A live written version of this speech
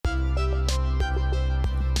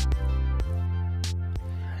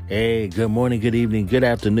Hey, good morning, good evening, good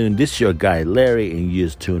afternoon. This is your guy, Larry, and you're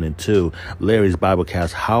just tuning to Larry's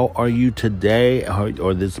Biblecast. How are you today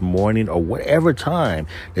or this morning or whatever time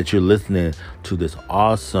that you're listening to this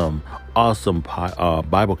awesome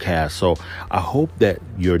Biblecast? So I hope that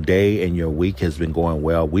your day and your week has been going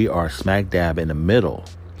well. We are smack dab in the middle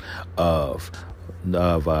of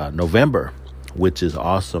November, which is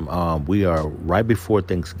awesome. We are right before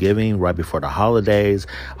Thanksgiving, right before the holidays.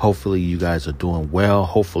 Hopefully you guys are doing well.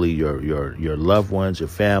 Hopefully your loved ones, your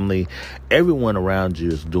family, everyone around you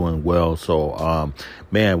is doing well. So,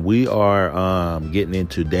 we are getting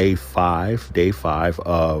into day five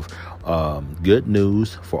of Good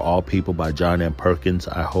News for All People by John and Perkins.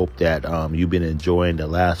 I hope that you've been enjoying the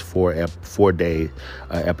last four day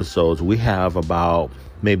episodes. We have about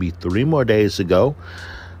maybe 3 more days to go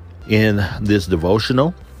in this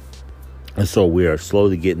devotional, and so we are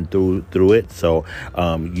slowly getting through it. So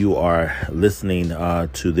you are listening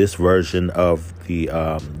to this version of the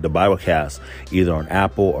Biblecast either on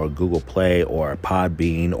Apple or Google Play or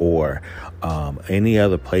Podbean or any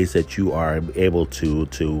other place that you are able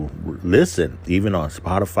to listen, even on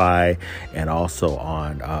Spotify and also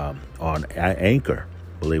on Anchor.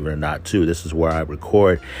 Believe it or not, too. This is where I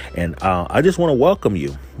record. And I just want to welcome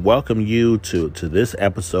you to this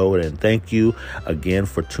episode. And thank you again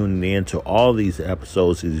for tuning in to all these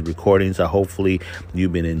episodes, these recordings. Hopefully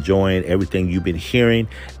you've been enjoying everything you've been hearing.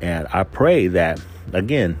 And I pray that,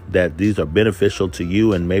 again, that these are beneficial to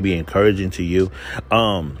you and maybe encouraging to you.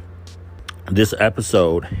 This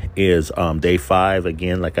episode is day 5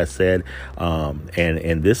 again, like I said,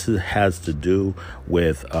 and this has to do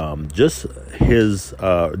with just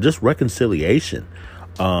reconciliation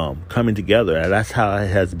coming together, and that's how it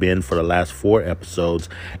has been for the last 4 episodes.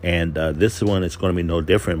 And this one is going to be no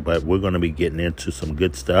different, but we're going to be getting into some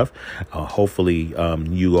good stuff. Hopefully,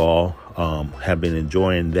 you all have been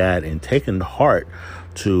enjoying that and taking to heart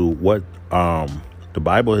to what the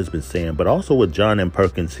Bible has been saying, but also with John and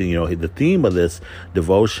Perkins. The theme of this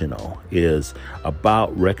devotional is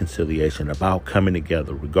about reconciliation, about coming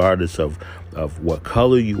together, regardless of what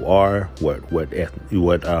color you are, what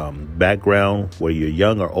background, whether you're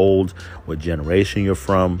young or old, what generation you're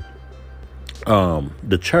from.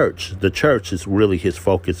 The church is really his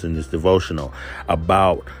focus in this devotional,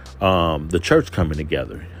 about the church coming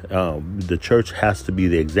together. The church has to be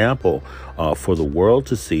the example for the world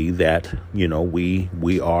to see that,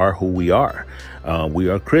 we are who we are. We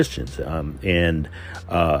are Christians. So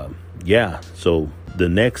the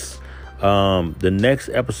next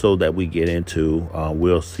episode that we get into,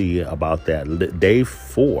 we'll see about that. Day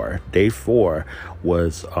four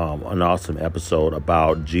was an awesome episode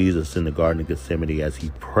about Jesus in the Garden of Gethsemane as he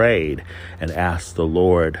prayed and asked the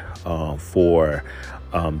Lord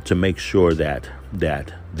to make sure that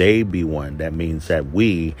they be one. That means that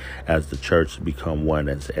we, as the church, become one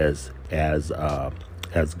as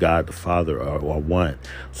God the Father are one.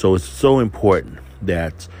 So it's so important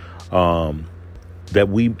that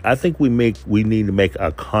we need to make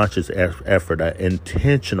a conscious effort, an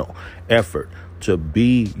intentional effort to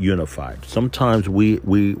be unified. Sometimes we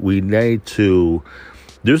need to.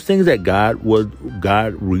 There's things that God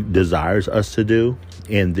desires us to do,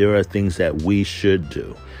 and there are things that we should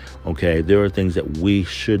do. Okay, there are things that we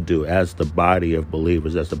should do as the body of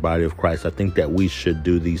believers, as the body of Christ. I think that we should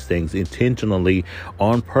do these things intentionally,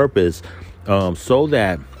 on purpose, so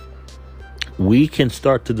that we can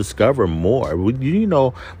start to discover more.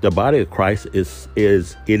 The body of Christ is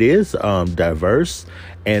diverse,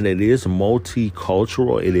 and it is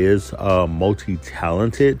multicultural. It is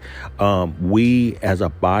multi-talented. We as a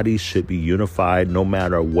body should be unified no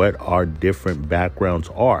matter what our different backgrounds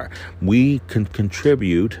are. We can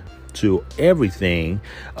contribute to everything,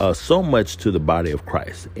 so much to the body of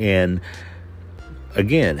Christ. And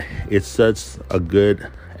again, it's such a good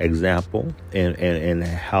example and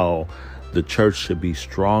how the church should be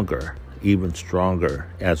stronger, even stronger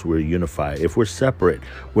as we're unified. If we're separate,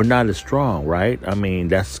 we're not as strong, right? I mean,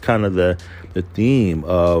 that's kind of the theme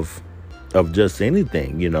of just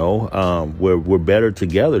anything, we're better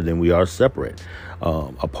together than we are separate,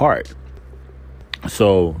 apart.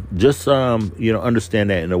 So just,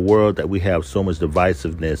 understand that in a world that we have so much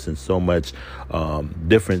divisiveness and so much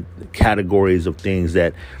different categories of things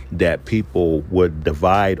that people would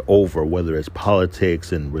divide over, whether it's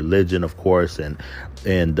politics and religion, of course, and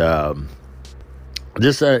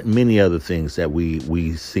just many other things that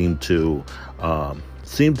we seem to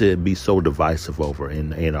be so divisive over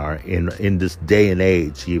in this day and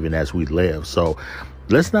age, even as we live. So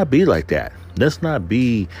Let's not be like that. Let's not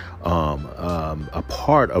be a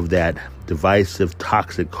part of that divisive,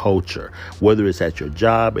 toxic culture, whether it's at your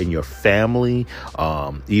job, in your family,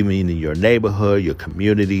 even in your neighborhood, your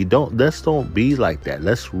community. Let's don't be like that.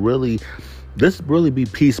 Let's really be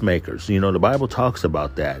peacemakers. The Bible talks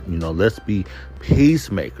about that. Let's be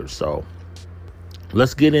peacemakers. So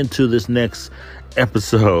let's get into this next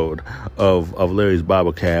episode of Larry's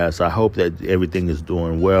Biblecast. I hope that everything is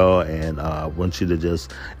doing well, and I want you to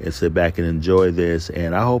just sit back and enjoy this.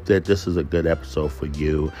 And I hope that this is a good episode for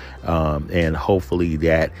you, and hopefully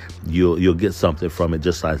that you'll get something from it,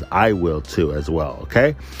 just as I will too as well.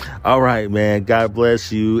 Okay, all right, man. God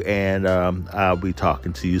bless you, and I'll be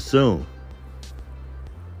talking to you soon.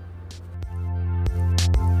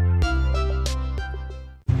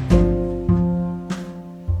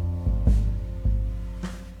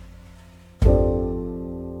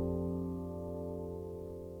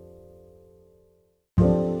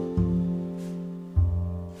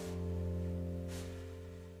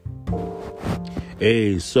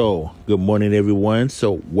 Hey, so good morning, everyone.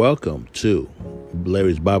 So welcome to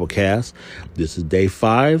Larry's Biblecast. This is day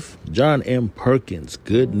 5. John M. Perkins,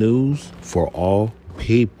 good news for all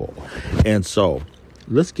people. And so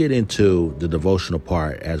let's get into the devotional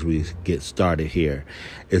part as we get started here.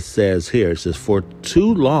 It says, for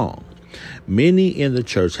too long, many in the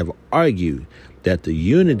church have argued that the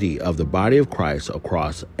unity of the body of Christ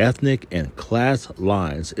across ethnic and class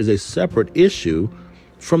lines is a separate issue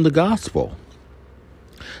from the gospel.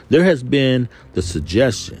 There has been the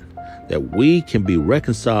suggestion that we can be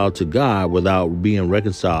reconciled to God without being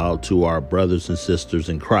reconciled to our brothers and sisters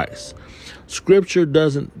in Christ. Scripture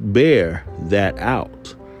doesn't bear that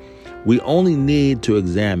out. We only need to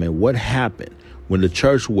examine what happened when the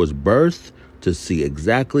church was birthed to see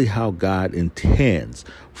exactly how God intends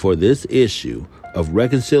for this issue of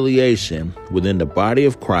reconciliation within the body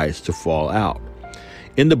of Christ to fall out.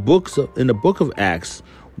 In the book of Acts,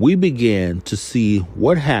 we begin to see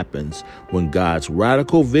what happens when God's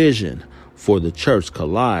radical vision for the church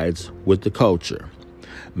collides with the culture.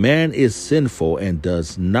 Man is sinful and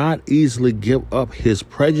does not easily give up his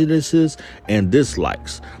prejudices and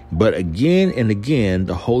dislikes, but again and again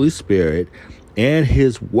the Holy Spirit had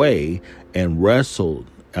his way and wrestled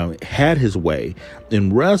the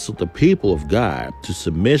people of God to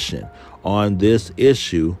submission on this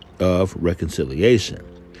issue of reconciliation.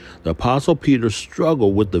 The Apostle Peter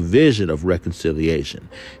struggled with the vision of reconciliation.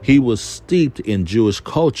 He was steeped in Jewish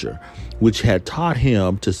culture, which had taught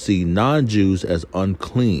him to see non-Jews as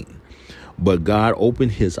unclean. But God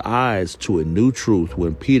opened his eyes to a new truth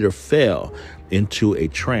when Peter fell into a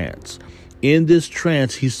trance. In this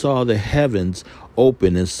trance, he saw the heavens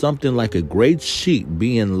open and something like a great sheet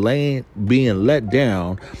being let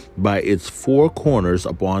down by its four corners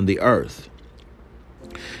upon the earth.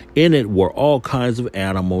 In it were all kinds of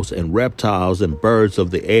animals and reptiles and birds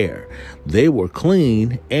of the air. They were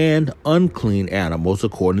clean and unclean animals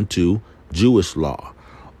according to Jewish law,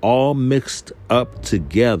 all mixed up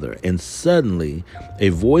together. And suddenly a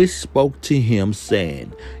voice spoke to him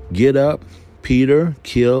saying, "Get up, Peter,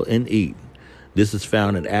 kill and eat." This is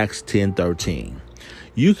found in Acts 10:13.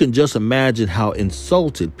 You can just imagine how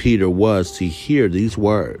insulted Peter was to hear these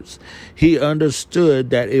words. He understood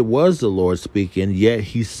that it was the Lord speaking, yet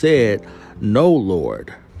he said, "No,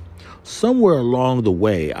 Lord." Somewhere along the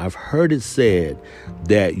way, I've heard it said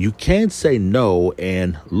that you can't say no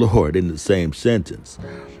and Lord in the same sentence.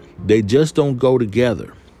 They just don't go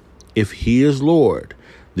together. If he is Lord,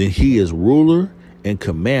 then he is ruler and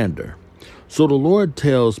commander. So the Lord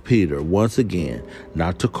tells Peter once again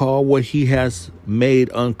not to call what he has made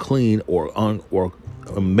unclean or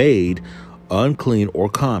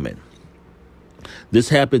common. This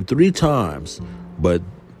happened 3 times, but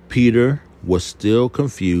Peter was still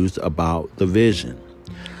confused about the vision.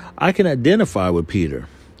 I can identify with Peter.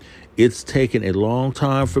 It's taken a long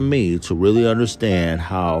time for me to really understand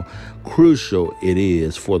how crucial it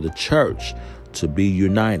is for the church to be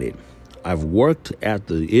united. I've worked at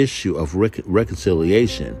the issue of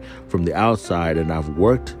reconciliation from the outside, and I've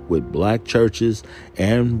worked with black churches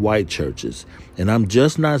and white churches, and I'm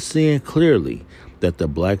just not seeing clearly that the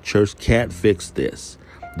black church can't fix this.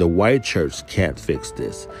 The white church can't fix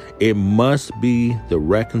this. It must be the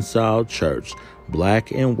reconciled church,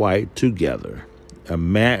 black and white together,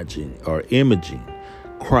 imaging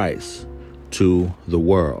Christ to the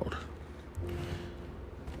world.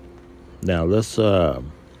 Now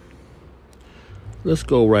let's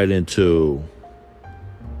go right into,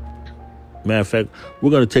 matter of fact,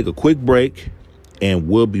 we're going to take a quick break and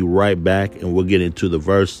we'll be right back, and we'll get into the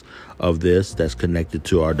verse of this that's connected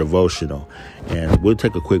to our devotional. And we'll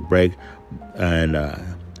take a quick break, and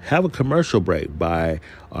have a commercial break by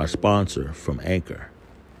our sponsor from Anchor.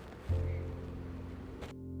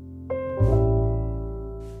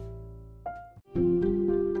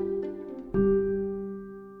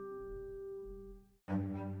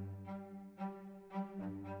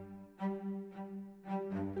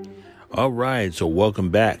 All right, so welcome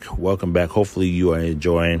back. Hopefully you are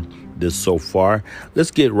enjoying this so far.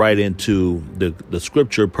 Let's get right into the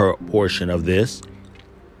scripture portion of this.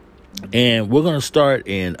 And we're going to start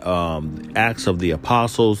in Acts of the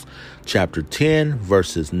Apostles, chapter 10,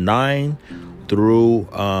 verses 9 through,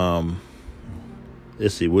 we're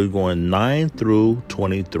going 9 through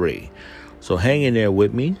 23. So hang in there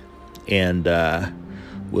with me, and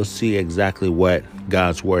we'll see exactly what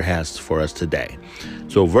God's word has for us today.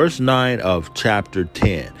 So verse 9 of chapter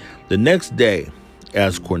 10. The next day,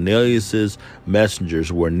 as Cornelius's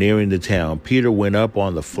messengers were nearing the town, Peter went up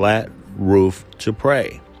on the flat roof to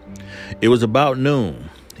pray. It was about noon,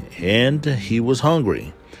 and he was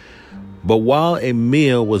hungry. But while a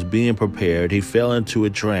meal was being prepared, he fell into a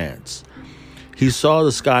trance. He saw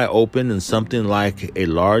the sky open, and something like a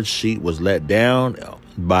large sheet was let down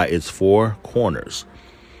by its four corners.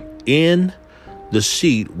 In the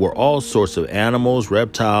sheet were all sorts of animals,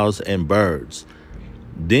 reptiles, and birds.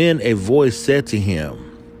 Then a voice said to him,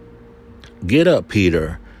 "Get up,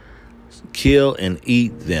 Peter, kill and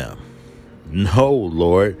eat them." "No,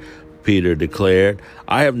 Lord," Peter declared.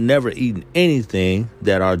 "I have never eaten anything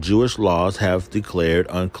that our Jewish laws have declared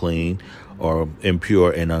unclean or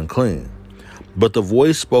impure and unclean." But the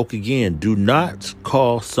voice spoke again, "Do not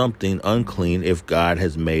call something unclean if God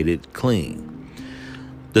has made it clean."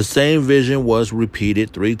 The same vision was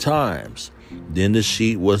repeated 3 times. Then the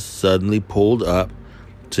sheet was suddenly pulled up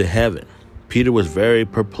to heaven. Peter was very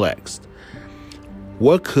perplexed.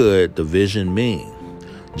 What could the vision mean?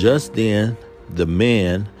 Just then, the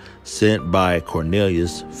men sent by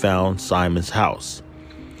Cornelius found Simon's house.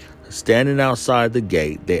 Standing outside the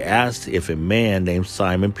gate, they asked if a man named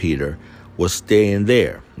Simon Peter was staying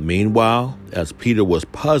there. Meanwhile, as Peter was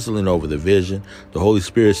puzzling over the vision, the Holy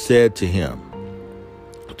Spirit said to him,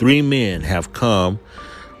 3 men have come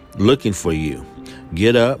looking for you.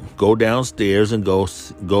 Get up, go downstairs, and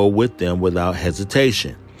go with them without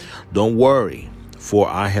hesitation. Don't worry, for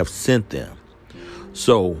I have sent them."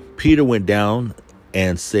 So Peter went down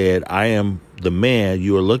and said, "I am the man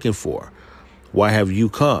you are looking for. Why have you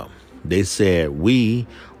come?" They said, "We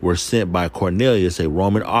were sent by Cornelius, a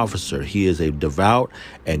Roman officer. He is a devout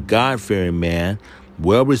and God-fearing man,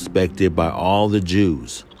 well respected by all the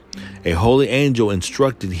Jews. A holy angel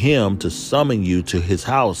instructed him to summon you to his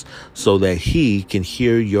house so that he can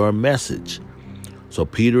hear your message." So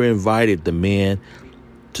Peter invited the men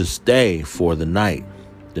to stay for the night.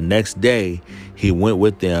 The next day, he went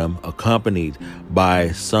with them, accompanied by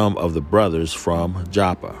some of the brothers from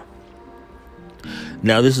Joppa.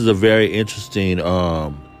 Now, this is a very interesting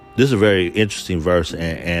verse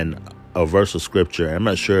and a verse of scripture. I'm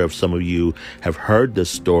not sure if some of you have heard this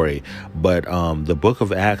story, but the book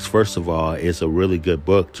of Acts, first of all, is a really good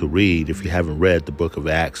book to read if you haven't read the book of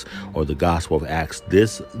Acts or the Gospel of Acts.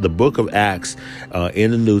 The book of Acts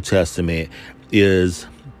in the New Testament is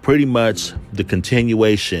pretty much the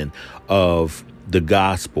continuation of the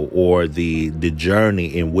gospel, or the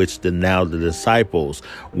journey in which the disciples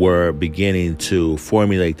were beginning to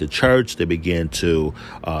formulate the church. They began to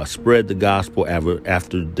spread the gospel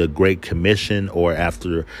after the Great Commission, or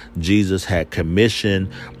after Jesus had commissioned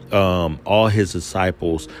all his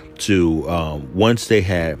disciples to, once they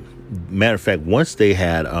had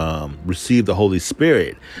received the Holy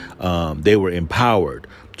Spirit, they were empowered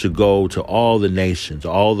to go to all the nations,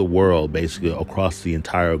 all the world, basically across the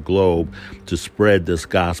entire globe, to spread this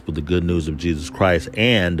gospel, the good news of Jesus Christ,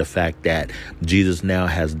 and the fact that Jesus now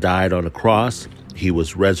has died on the cross. He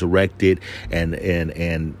was resurrected, and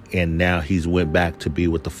now he's went back to be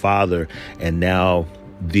with the Father. And now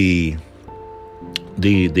the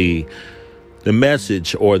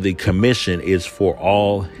message, or the commission, is for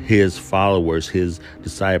all his followers, his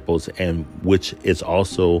disciples, and which is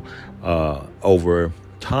also over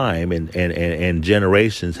time and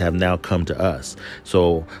generations have now come to us.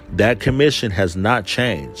 So that commission has not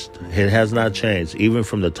changed. It has not changed, even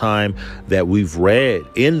from the time that we've read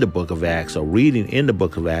in the book of Acts, or reading in the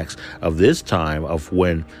book of Acts of this time, of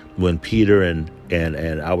when Peter and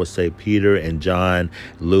I would say Peter and John,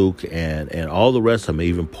 Luke, and all the rest of them,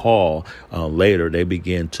 even Paul, later, they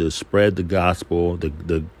began to spread the gospel,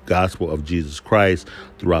 the gospel of Jesus Christ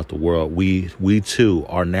throughout the world. We too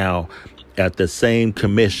are now at the same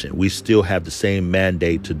commission. We still have the same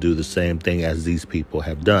mandate to do the same thing as these people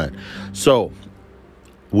have done. So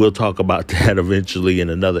we'll talk about that eventually in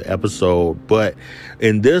another episode. But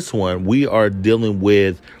in this one, we are dealing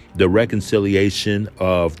with the reconciliation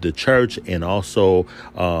of the church and also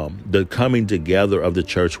the coming together of the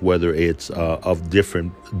church, whether it's of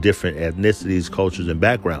different ethnicities, cultures, and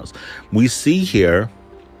backgrounds. We see here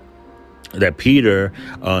that Peter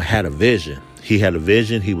had a vision. He had a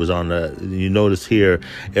vision. He was you notice here,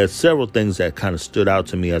 there's several things that kind of stood out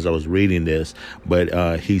to me as I was reading this,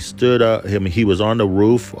 but he stood up. He was on the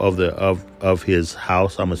roof of his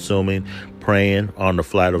house, I'm assuming, praying on the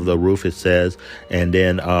flat of the roof, it says. And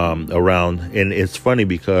then around, and it's funny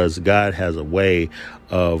because God has a way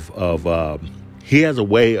he has a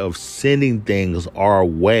way of sending things our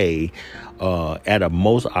way at a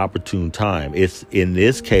most opportune time. It's in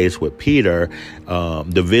this case with Peter,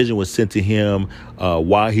 the vision was sent to him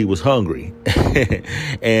while he was hungry.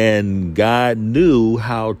 And God knew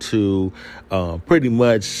how to pretty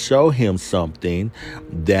much show him something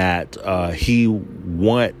that he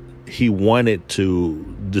wanted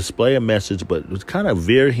to display a message, but it was kind of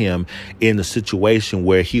veer him in a situation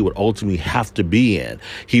where he would ultimately have to be in.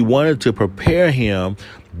 He wanted to prepare him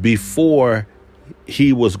before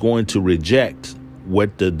he was going to reject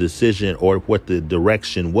what the decision or what the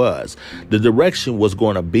direction was. The direction was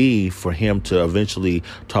going to be for him to eventually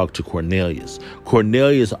talk to Cornelius.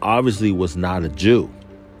 Cornelius obviously was not a Jew.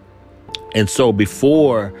 And so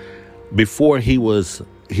before he was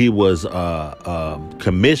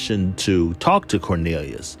commissioned to talk to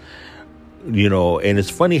Cornelius, and it's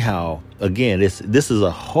funny how, again, this is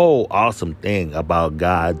a whole awesome thing about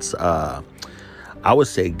God's, I would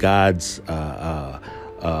say God's,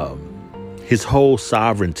 his whole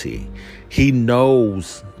sovereignty. He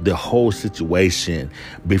knows the whole situation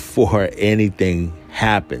before anything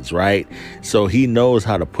happens, right? So he knows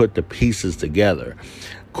how to put the pieces together.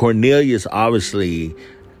 Cornelius obviously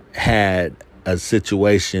had a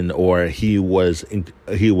situation, or he was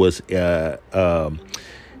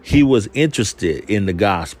interested in the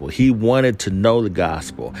gospel. He wanted to know the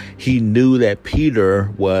gospel. He knew that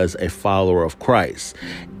Peter was a follower of Christ,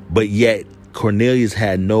 but yet Cornelius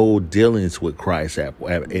had no dealings with Christ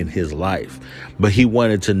in his life, but he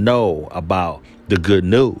wanted to know about the good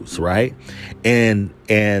news, right?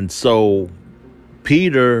 And so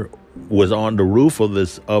Peter was on the roof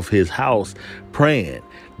of his house praying.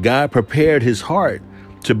 God prepared his heart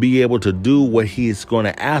to be able to do what he's going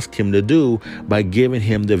to ask him to do by giving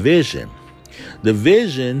him the vision. The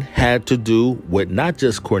vision had to do with not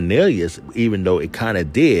just Cornelius, even though it kind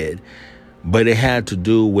of did, but it had to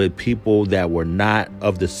do with people that were not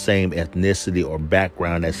of the same ethnicity or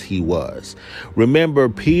background as he was. Remember,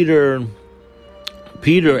 Peter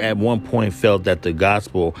at one point felt that the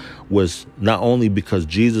gospel was not only because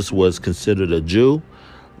Jesus was considered a Jew,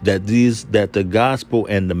 that the gospel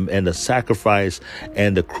and the sacrifice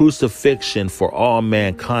and the crucifixion for all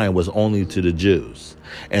mankind was only to the Jews.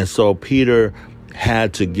 And so Peter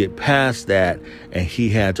had to get past that, and he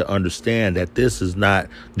had to understand that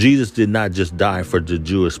Jesus did not just die for the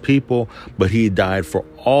Jewish people, but he died for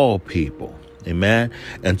all people. Amen.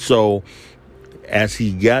 And so as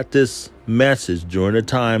he got this message during the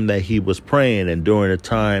time that he was praying and during the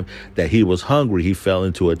time that he was hungry, he fell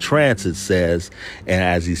into a trance, it says. And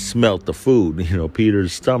as he smelt the food,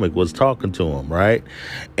 Peter's stomach was talking to him, right?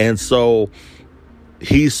 And so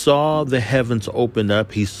he saw the heavens open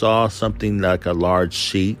up. He saw something like a large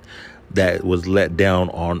sheet that was let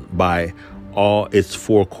down by all its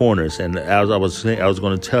four corners. And as I was saying, I was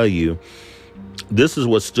going to tell you, this is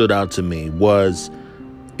what stood out to me, was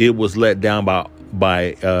it was let down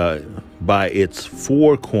by its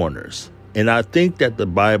four corners. And I think that the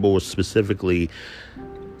Bible specifically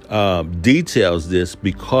details this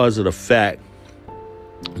because of the fact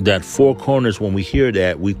that four corners, when we hear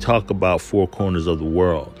that, we talk about four corners of the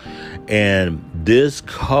world. And this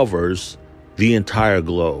covers the entire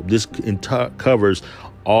globe. This covers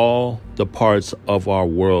all the parts of our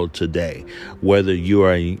world today, whether you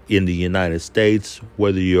are in the United States,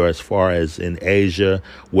 whether you're as far as in Asia,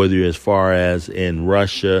 whether you're as far as in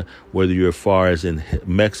Russia, whether you're as far as in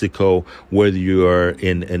Mexico, whether you are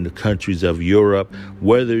in the countries of Europe,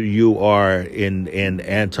 whether you are in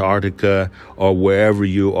Antarctica, or wherever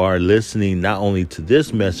you are listening, not only to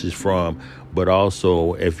this message from, but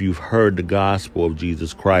also if you've heard the gospel of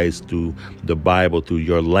Jesus Christ through the Bible, through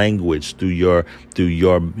your language, through your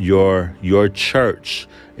church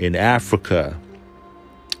in Africa,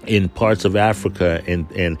 in parts of Africa,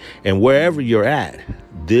 and wherever you're at,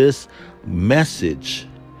 this message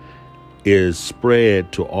is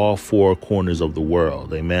spread to all four corners of the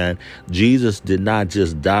world. Amen. Jesus did not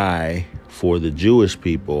just die for the Jewish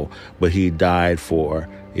people, but he died for,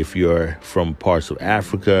 if you're from parts of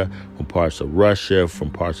Africa, from parts of Russia, from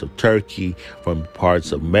parts of Turkey, from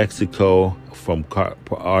parts of Mexico, from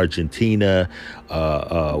Argentina,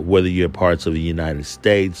 whether you're parts of the United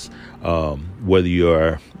States, whether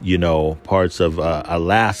you're, parts of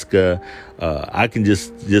Alaska. I can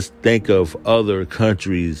just think of other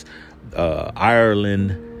countries,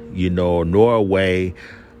 Ireland, Norway.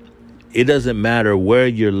 It doesn't matter where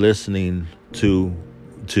you're listening to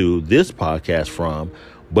this podcast from,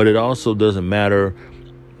 but it also doesn't matter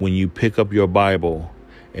when you pick up your Bible.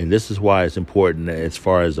 And this is why it's important as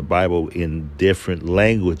far as the Bible in different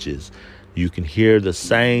languages. You can hear the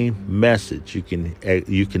same message. You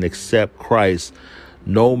can accept Christ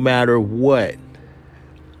no matter what.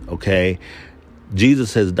 Okay?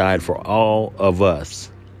 Jesus has died for all of us,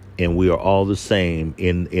 and we are all the same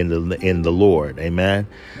in the Lord. Amen.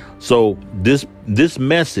 So this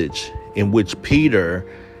message in which Peter,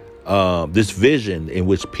 this vision in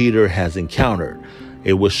which Peter has encountered,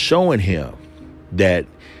 it was showing him that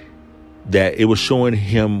it was showing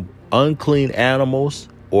him unclean animals,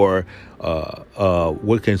 or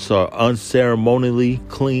what can say unceremonially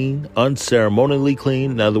clean.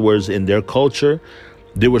 In other words, in their culture,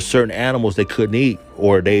 there were certain animals they couldn't eat,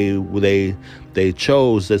 or they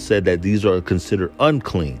chose that said that these are considered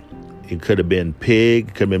unclean. It could have been pig,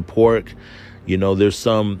 it could have been pork. There's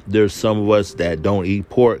some of us that don't eat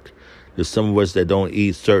pork. There's some of us that don't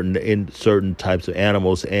eat certain types of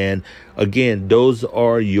animals. And again, those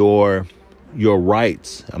are your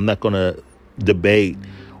rights. I'm not going to debate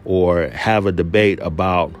or have a debate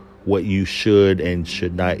about what you should and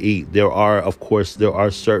should not eat. There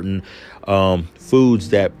are certain foods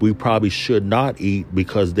that we probably should not eat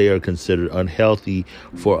because they are considered unhealthy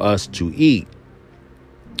for us to eat.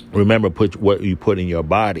 Remember, put what you put in your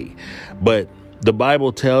body. But the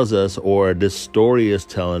Bible tells us, or this story is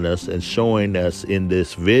telling us and showing us in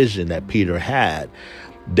this vision that Peter had,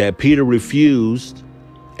 that Peter refused,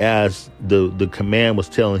 as the command was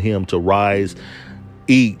telling him to rise,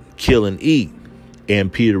 eat, kill, and eat.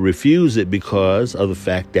 And Peter refused it because of the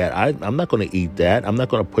fact that I'm not going to eat that. I'm not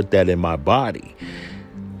going to put that in my body.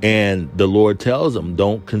 And the Lord tells him,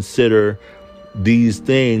 don't consider these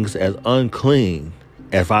things as unclean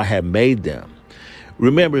as I have made them.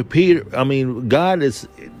 Remember, God is,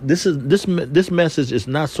 this message is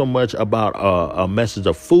not so much about a message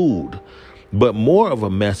of food, but more of a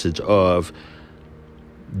message of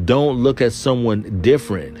don't look at someone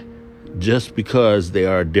different just because they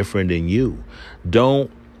are different than you.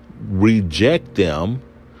 Don't reject them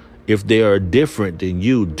if they are different than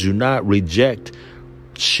you. Do not reject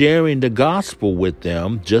sharing the gospel with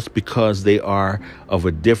them just because they are of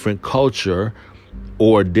a different culture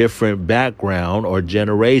or different background or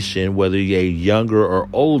generation, whether you're younger or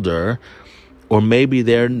older, or maybe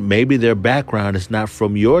their background is not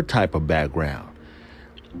from your type of background.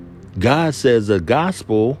 God says the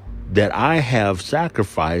gospel that I have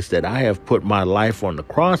sacrificed, that I have put my life on the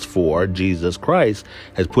cross for, Jesus Christ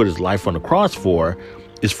has put his life on the cross for,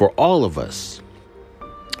 is for all of us.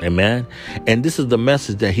 Amen. And this is the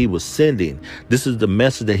message that he was sending. This is the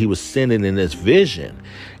message that he was sending in this vision.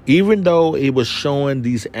 Even though it was showing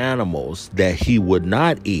these animals that he would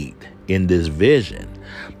not eat in this vision,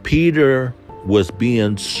 Peter was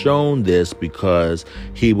being shown this because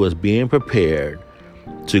he was being prepared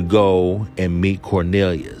to go and meet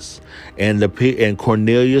Cornelius. And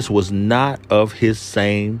Cornelius was not of his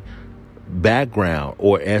same background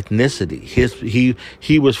or ethnicity.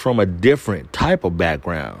 He was from a different type of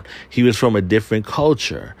background. He was from a different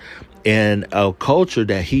culture, and a culture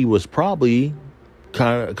that he was probably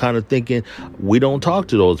kind of thinking, we don't talk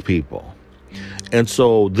to those people. And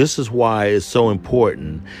so this is why it's so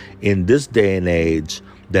important in this day and age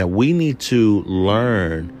that we need to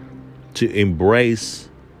learn to embrace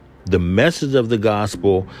the message of the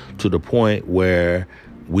gospel to the point where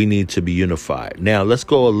we need to be unified. Now, let's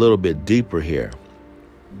go a little bit deeper here.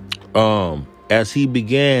 As he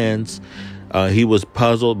begins, he was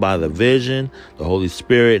puzzled by the vision, the Holy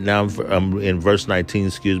Spirit. Now I'm in verse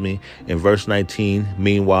 19, In verse 19,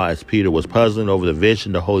 meanwhile, as Peter was puzzling over the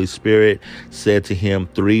vision, the Holy Spirit said to him,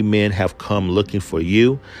 3 men have come looking for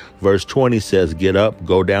you. Verse 20 says, get up,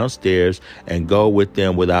 go downstairs, and go with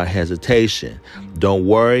them without hesitation. Don't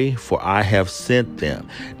worry, for I have sent them.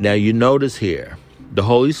 Now you notice here The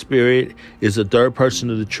Holy Spirit is the third person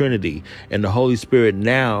of the Trinity, and the Holy Spirit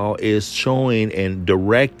now is showing and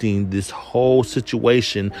directing this whole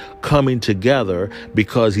situation coming together,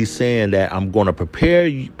 because he's saying that I'm going to prepare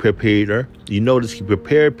Peter. You notice he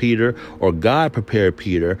prepared Peter, or God prepared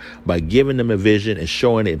Peter, by giving him a vision and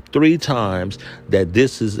showing him 3 times that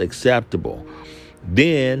this is acceptable.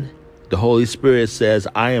 Then the Holy Spirit says,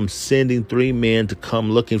 I am sending 3 men to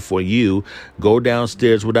come looking for you. Go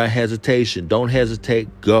downstairs without hesitation. Don't hesitate.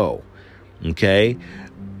 Go. Okay.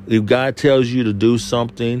 If God tells you to do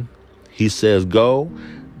something, he says go,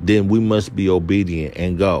 then we must be obedient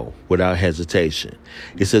and go without hesitation.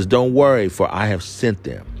 He says, don't worry, for I have sent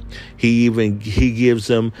them. He gives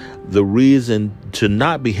them the reason to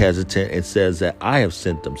not be hesitant and says that I have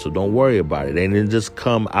sent them. So don't worry about it. They didn't just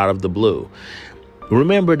come out of the blue.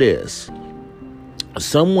 Remember this.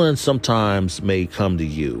 Someone sometimes may come to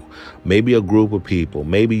you, maybe a group of people,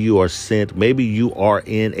 maybe you are sent, maybe you are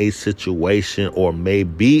in a situation or may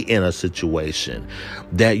be in a situation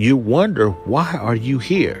that you wonder, why are you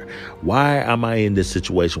here? Why am I in this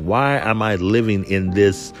situation? Why am I living in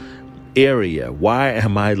this area? Why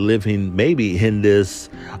am I living maybe in this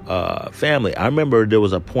family? I remember there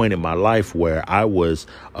was a point in my life where I was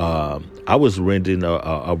renting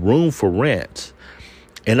a room for rent.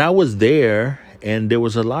 And I was there, and there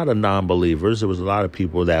was a lot of non-believers. There was a lot of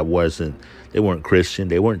people that they weren't Christian.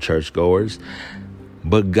 They weren't churchgoers.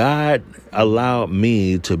 But God allowed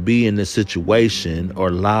me to be in this situation, or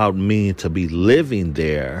allowed me to be living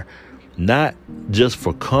there, not just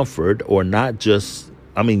for comfort, or not just,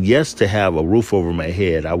 yes, to have a roof over my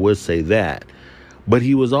head. I would say that. But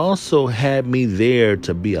he was also had me there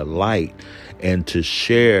to be a light and to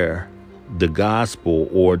share the gospel,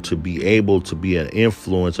 or to be able to be an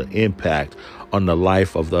influence or impact on the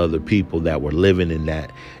life of the other people that were living in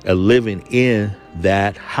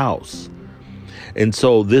that house. And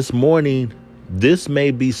so this morning, this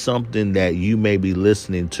may be something that you may be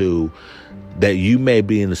listening to, that you may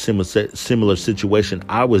be in a similar situation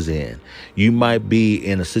I was in. You might be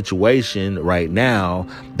in a situation right now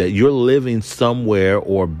that you're living somewhere,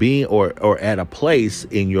 or at a place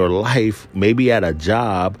in your life, maybe at a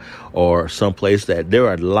job or someplace that there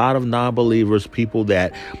are a lot of non-believers, people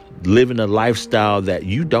that live in a lifestyle that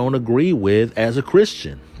you don't agree with as a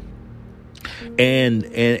Christian.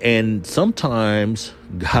 And sometimes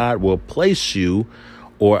God will place you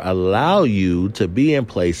or allow you to be in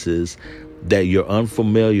places that you're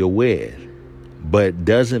unfamiliar with, but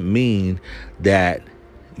doesn't mean that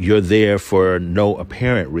you're there for no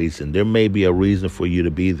apparent reason. There may be a reason for you to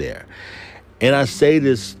be there. And I say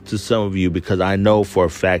this to some of you because I know for a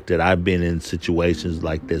fact that I've been in situations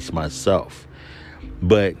like this myself.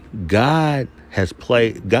 But God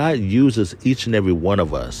uses each and every one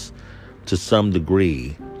of us to some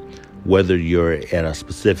degree, whether you're at a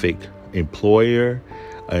specific employer,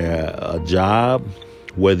 a job,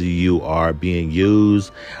 whether you are being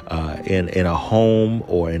used in a home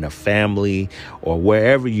or in a family or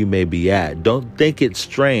wherever you may be at. Don't think it's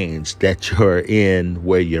strange that you're in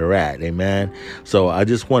where you're at. Amen. So I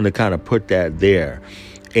just want to kind of put that there.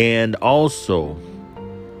 And also,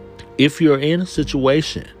 if you're in a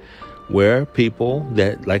situation where people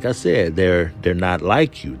that, like I said, they're not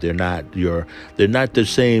like you. They're not the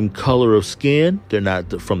same color of skin. They're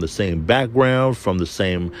not from the same background, from the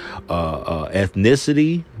same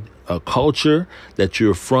ethnicity, culture that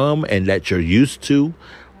you're from and that you're used to.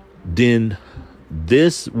 Then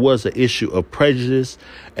this was an issue of prejudice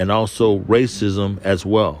and also racism as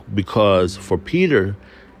well. Because for Peter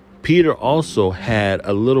also had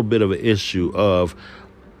a little bit of an issue of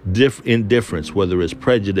indifference, whether it's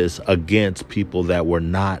prejudice against people that were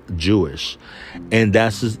not Jewish. And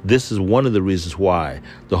this is one of the reasons why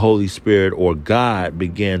the Holy Spirit or God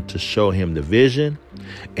began to show him the vision.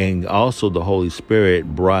 And also the Holy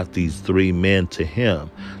Spirit brought these 3 men to him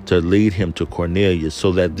to lead him to Cornelius,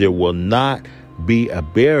 so that there will not be a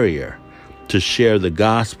barrier to share the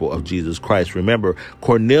gospel of Jesus Christ. Remember,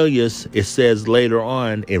 Cornelius, it says later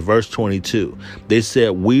on in verse 22, they said,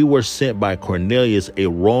 we were sent by Cornelius, a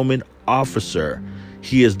Roman officer.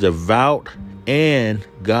 He is devout and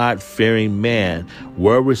God-fearing man,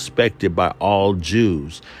 well respected by all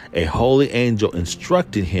Jews. A holy angel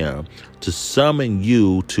instructed him to summon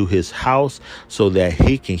you to his house so that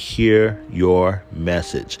he can hear your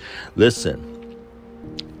message. Listen,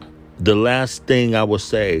 the last thing I will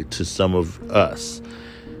say to some of us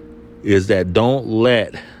is that don't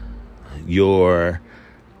let your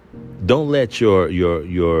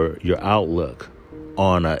outlook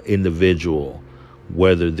on an individual,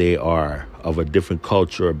 whether they are of a different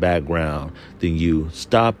culture or background than you,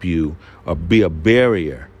 stop you or be a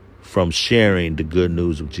barrier from sharing the good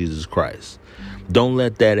news of Jesus Christ. Don't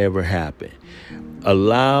let that ever happen.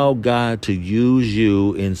 Allow God to use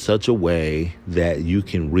you in such a way that you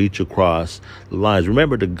can reach across the lines.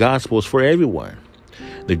 Remember, the gospel is for everyone.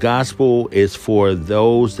 The gospel is for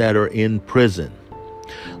those that are in prison,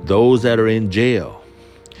 those that are in jail,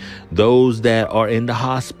 those that are in the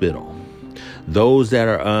hospital, those that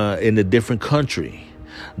are in a different country,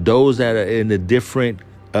 those that are in a different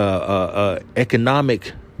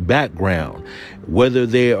economic background, whether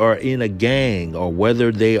they are in a gang or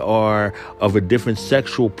whether they are of a different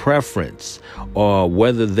sexual preference, or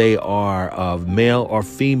whether they are of male or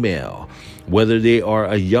female, whether they are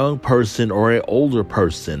a young person or an older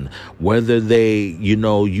person, whether they,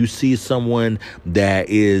 you see someone that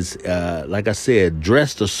is, like I said,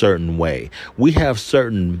 dressed a certain way. We have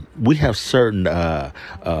certain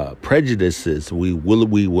prejudices. We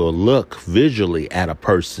will look visually at a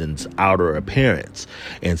person's outer appearance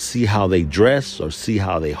and see how they dress or see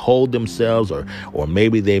how they hold themselves, or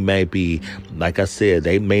maybe they might be, like I said,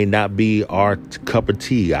 they may not be our cup of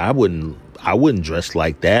tea. I wouldn't dress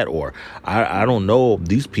like that, or I don't know,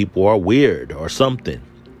 these people are weird or something.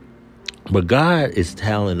 But God is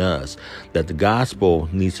telling us that the gospel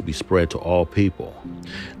needs to be spread to all people.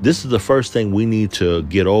 This is the first thing we need to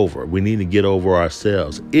get over. We need to get over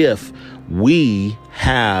ourselves. If we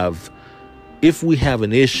have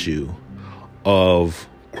an issue of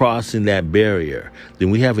crossing that barrier, then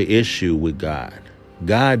we have an issue with God.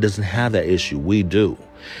 God doesn't have that issue. We do.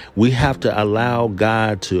 We have to allow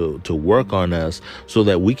God to work on us so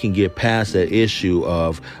that we can get past that issue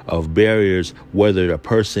of barriers, whether a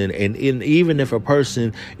person, and even if a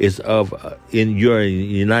person is in the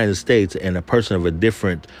United States and a person of a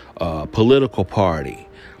different political party.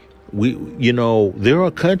 There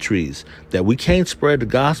are countries that we can't spread the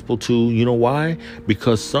gospel to. You know why?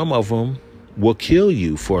 Because some of them will kill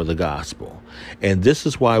you for the gospel. And this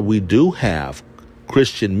is why we do have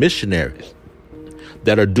Christian missionaries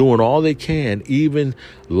that are doing all they can, even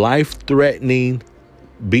life-threatening,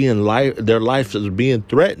 their life is being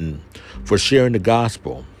threatened for sharing the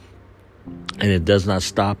gospel. And it does not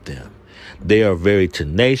stop them. They are very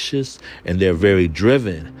tenacious and they're very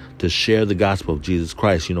driven to share the gospel of Jesus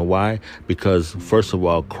Christ. You know why? Because, first of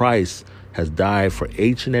all, Christ has died for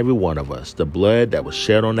each and every one of us. The blood that was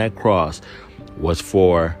shed on that cross was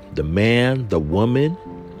for the man, the woman,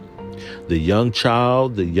 the young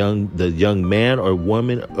child, the young man or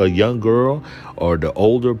woman, a young girl, or the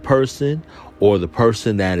older person, or the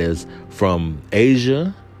person that is from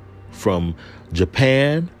Asia, from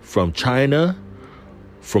Japan, from China,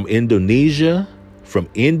 from Indonesia, from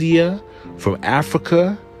India, from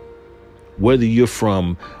Africa, whether you're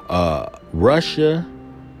from Russia,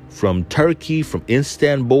 from Turkey, from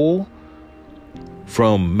Istanbul,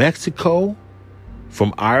 from Mexico,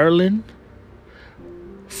 from Ireland,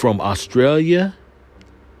 from Australia,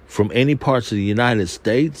 from any parts of the United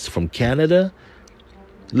States, from Canada.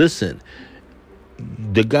 Listen,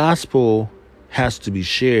 the gospel has to be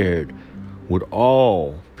shared with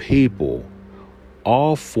all people,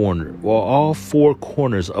 all four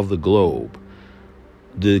corners of the globe.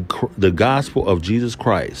 The gospel of Jesus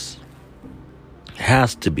Christ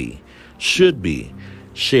should be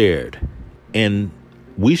shared, and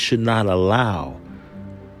we should not allow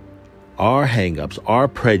our hang-ups, our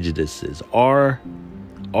prejudices, our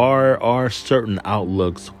certain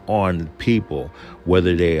outlooks on people,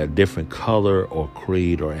 whether they are different color or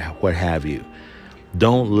creed or what have you.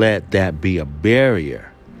 Don't let that be a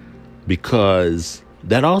barrier, because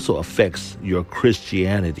that also affects your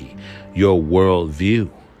Christianity, your worldview.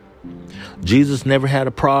 Jesus never had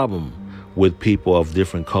a problem with people of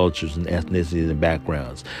different cultures and ethnicities and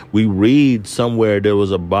backgrounds. We read somewhere there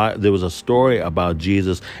was a story about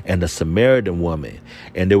Jesus and a Samaritan woman,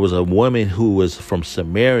 and there was a woman who was from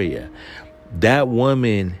Samaria. That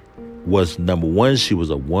woman was, number one, she was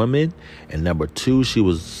a woman, and number two, she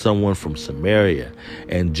was someone from Samaria.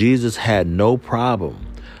 And Jesus had no problem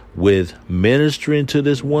with ministering to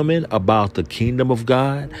this woman about the kingdom of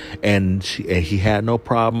God, and he had no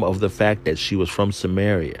problem of the fact that she was from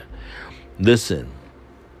Samaria. Listen,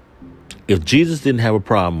 if Jesus didn't have a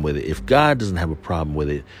problem with it, if God doesn't have a problem with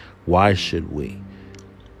it, why should we?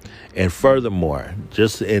 And furthermore,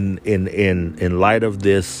 just in light of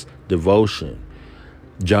this devotion,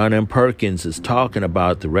 John M. Perkins is talking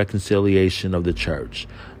about the reconciliation of the church,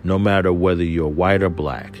 no matter whether you're white or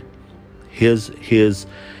black. His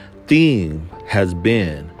theme has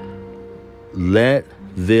been, let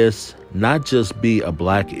this not just be a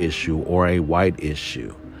black issue or a white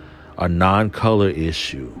issue, a non-color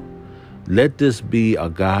issue. Let this be a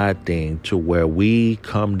God thing to where we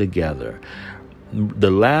come together.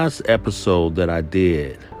 The last episode that I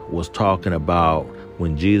did was talking about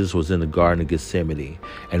when Jesus was in the Garden of Gethsemane,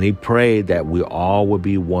 and he prayed that we all would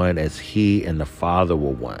be one as he and the Father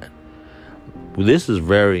were one. Well, this is a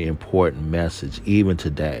very important message even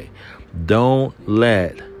today. Don't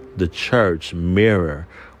let the church mirror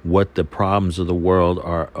what the problems of the world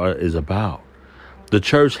is about. The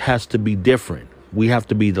church has to be different. We have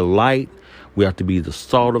to be the light. We have to be the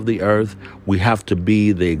salt of the earth. We have to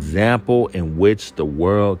be the example in which the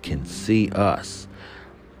world can see us.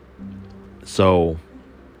 So,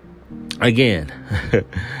 again,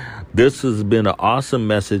 this has been an awesome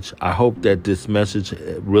message. I hope that this message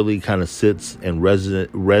really kind of sits and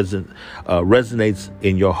resonates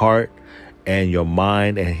in your heart and your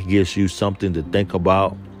mind and gives you something to think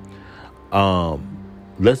about.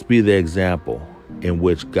 Let's be the example in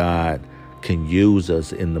which God can use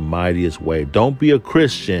us in the mightiest way. Don't be a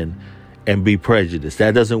Christian and be prejudiced.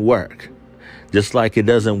 That doesn't work. Just like it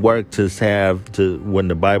doesn't work when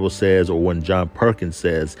the Bible says, or when John Perkins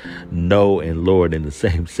says, no and Lord in the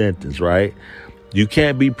same sentence, right? You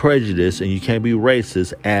can't be prejudiced and you can't be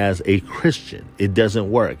racist as a Christian. It doesn't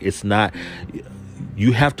work. It's not.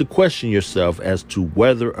 You have to question yourself as to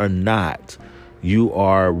whether or not you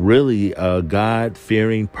are really a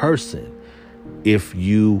God-fearing person if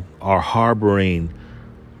you are harboring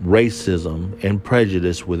racism and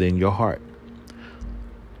prejudice within your heart.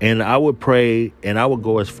 And I would pray, and I would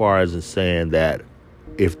go as far as in saying that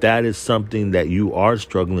if that is something that you are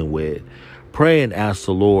struggling with, pray and ask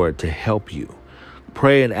the Lord to help you.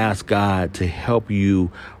 Pray and ask God to help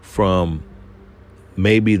you from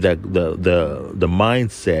maybe the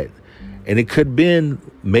mindset. And it could have been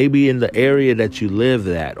maybe in the area that you live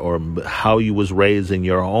at, or how you was raised in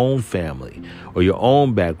your own family or your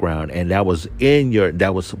own background. And that was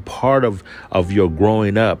that was a part of your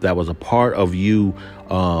growing up. That was a part of you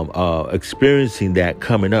experiencing that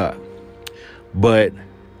coming up. But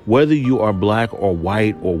whether you are black or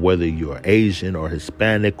white, or whether you're Asian or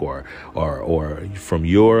Hispanic or from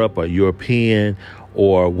Europe or European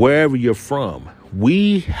or wherever you're from,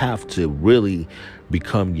 we have to really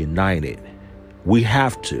become united. We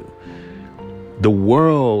have to. The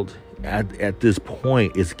world at this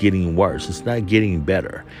point is getting worse. It's not getting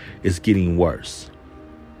better. It's getting worse.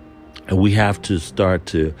 And we have to start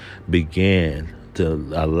to begin to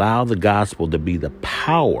allow the gospel to be the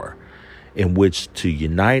power in which to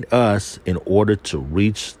unite us in order to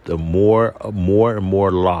reach the more and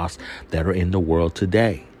more lost that are in the world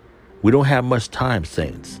today. We don't have much time,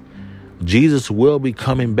 saints. Jesus will be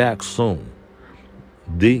coming back soon.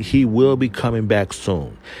 He will be coming back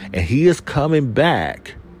soon. And he is coming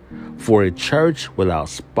back for a church without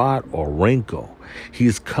spot or wrinkle.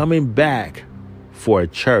 He's coming back for a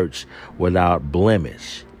church without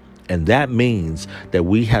blemish. And that means that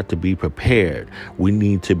we have to be prepared. We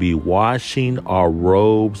need to be washing our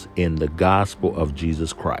robes in the gospel of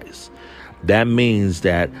Jesus Christ. That means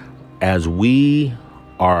that as we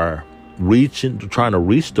are trying to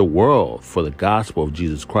reach the world for the gospel of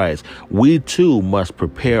Jesus Christ, we too must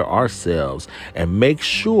prepare ourselves and make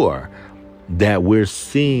sure that we're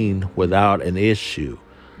seen without an issue.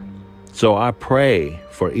 So I pray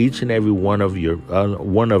for each and every one of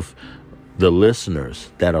the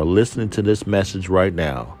listeners that are listening to this message right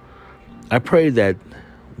now. I pray that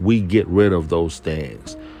we get rid of those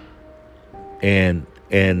things and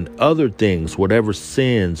other things, whatever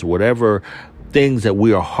sins, whatever things that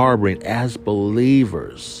we are harboring as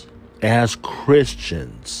believers, as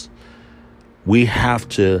Christians. We have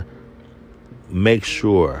to make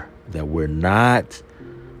sure that we're not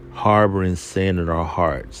harboring sin in our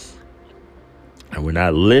hearts, and we're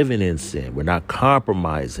not living in sin. We're not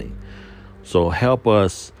compromising. So help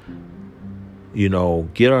us, get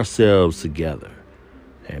ourselves together.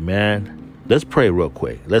 Amen. Let's pray real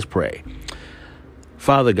quick. Let's pray.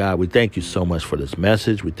 Father God, we thank you so much for this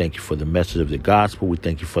message. We thank you for the message of the gospel. We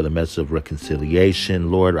thank you for the message of reconciliation.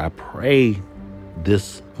 Lord, I pray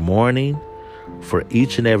this morning for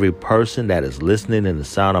each and every person that is listening in the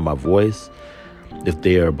sound of my voice. If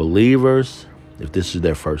they are believers, if this is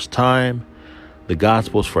their first time, the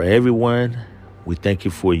gospel is for everyone. We thank you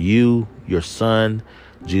for you, your son,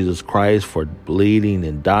 Jesus Christ, for bleeding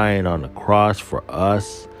and dying on the cross for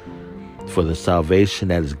us, for the salvation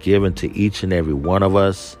that is given to each and every one of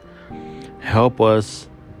us. Help us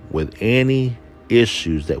with any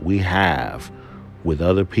issues that we have with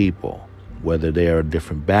other people, whether they are a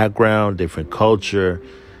different background, different culture,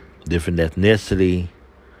 different ethnicity,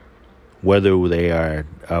 whether they are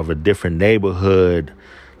of a different neighborhood,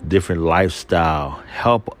 different lifestyle.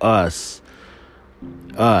 Help us,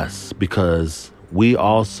 because we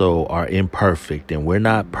also are imperfect and we're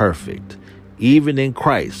not perfect. Even in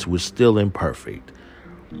Christ, we're still imperfect.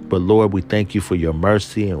 But Lord, we thank you for your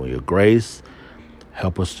mercy and your grace.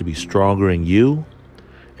 Help us to be stronger in you.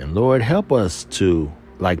 And Lord, help us to,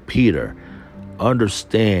 like Peter,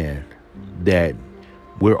 understand that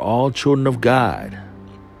we're all children of God.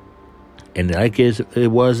 And like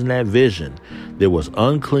it was in that vision, there was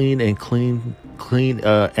unclean and clean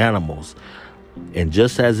animals. And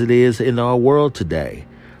just as it is in our world today,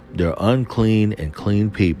 there are unclean and clean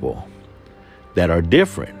people that are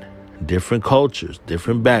different cultures,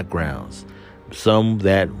 different backgrounds, some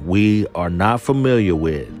that we are not familiar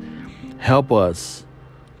with. Help us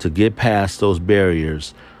to get past those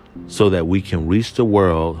barriers so that we can reach the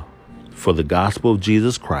world for the gospel of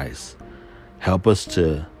Jesus Christ. Help us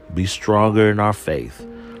to be stronger in our faith,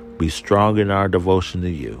 be stronger in our devotion to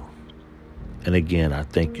you. And again, I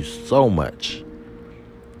thank you so much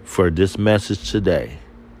for this message today.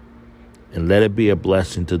 And let it be a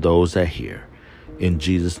blessing to those that hear. In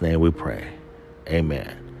Jesus' name we pray.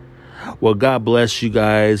 Amen. Well, God bless you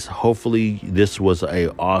guys. Hopefully this was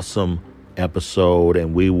an awesome episode,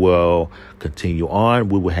 and we will continue on.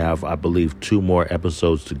 We will have, I believe, 2 more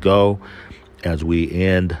episodes to go as we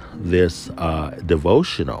end this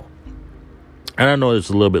devotional. And I know it's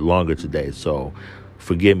a little bit longer today, so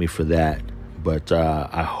forgive me for that. But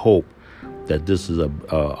I hope that this is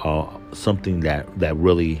something that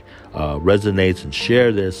really resonates, and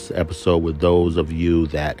share this episode with those of you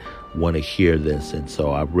that want to hear this. And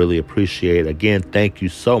so I really appreciate it. Again, thank you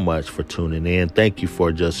so much for tuning in. Thank you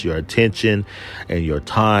for just your attention and your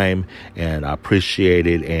time, and I appreciate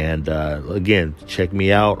it. And again, check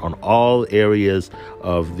me out on all areas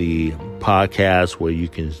of the podcast where you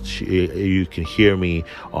can hear me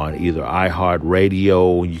on either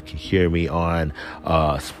iHeartRadio, you can hear me on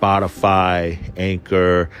Spotify,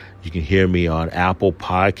 Anchor. You can hear me on Apple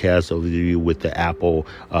Podcasts over you with the Apple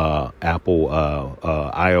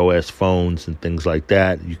iOS phones and things like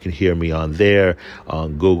that. You can hear me on there,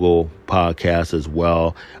 on Google Podcasts as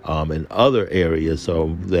well, and other areas,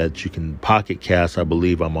 so that you can Pocket Cast. I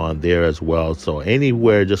believe I'm on there as well. So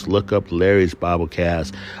anywhere, just look up Larry's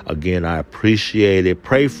Biblecast. Again, I appreciate it.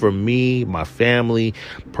 Pray for me, my family.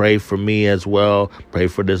 Pray for me as well. Pray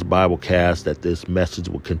for this Biblecast, that this message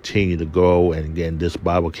will continue to grow, and again, this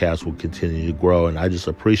Biblecast will continue to grow. And I just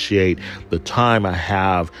appreciate the time I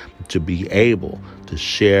have to be able to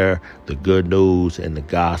share the good news and the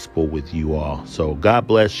gospel with you all. So God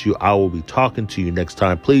bless you. I will be talking to you next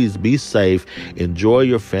time. Please be safe. Enjoy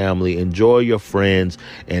your family. Enjoy your friends,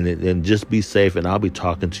 and just be safe. And I'll be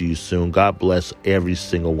talking to you soon. God bless every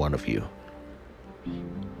single one of you.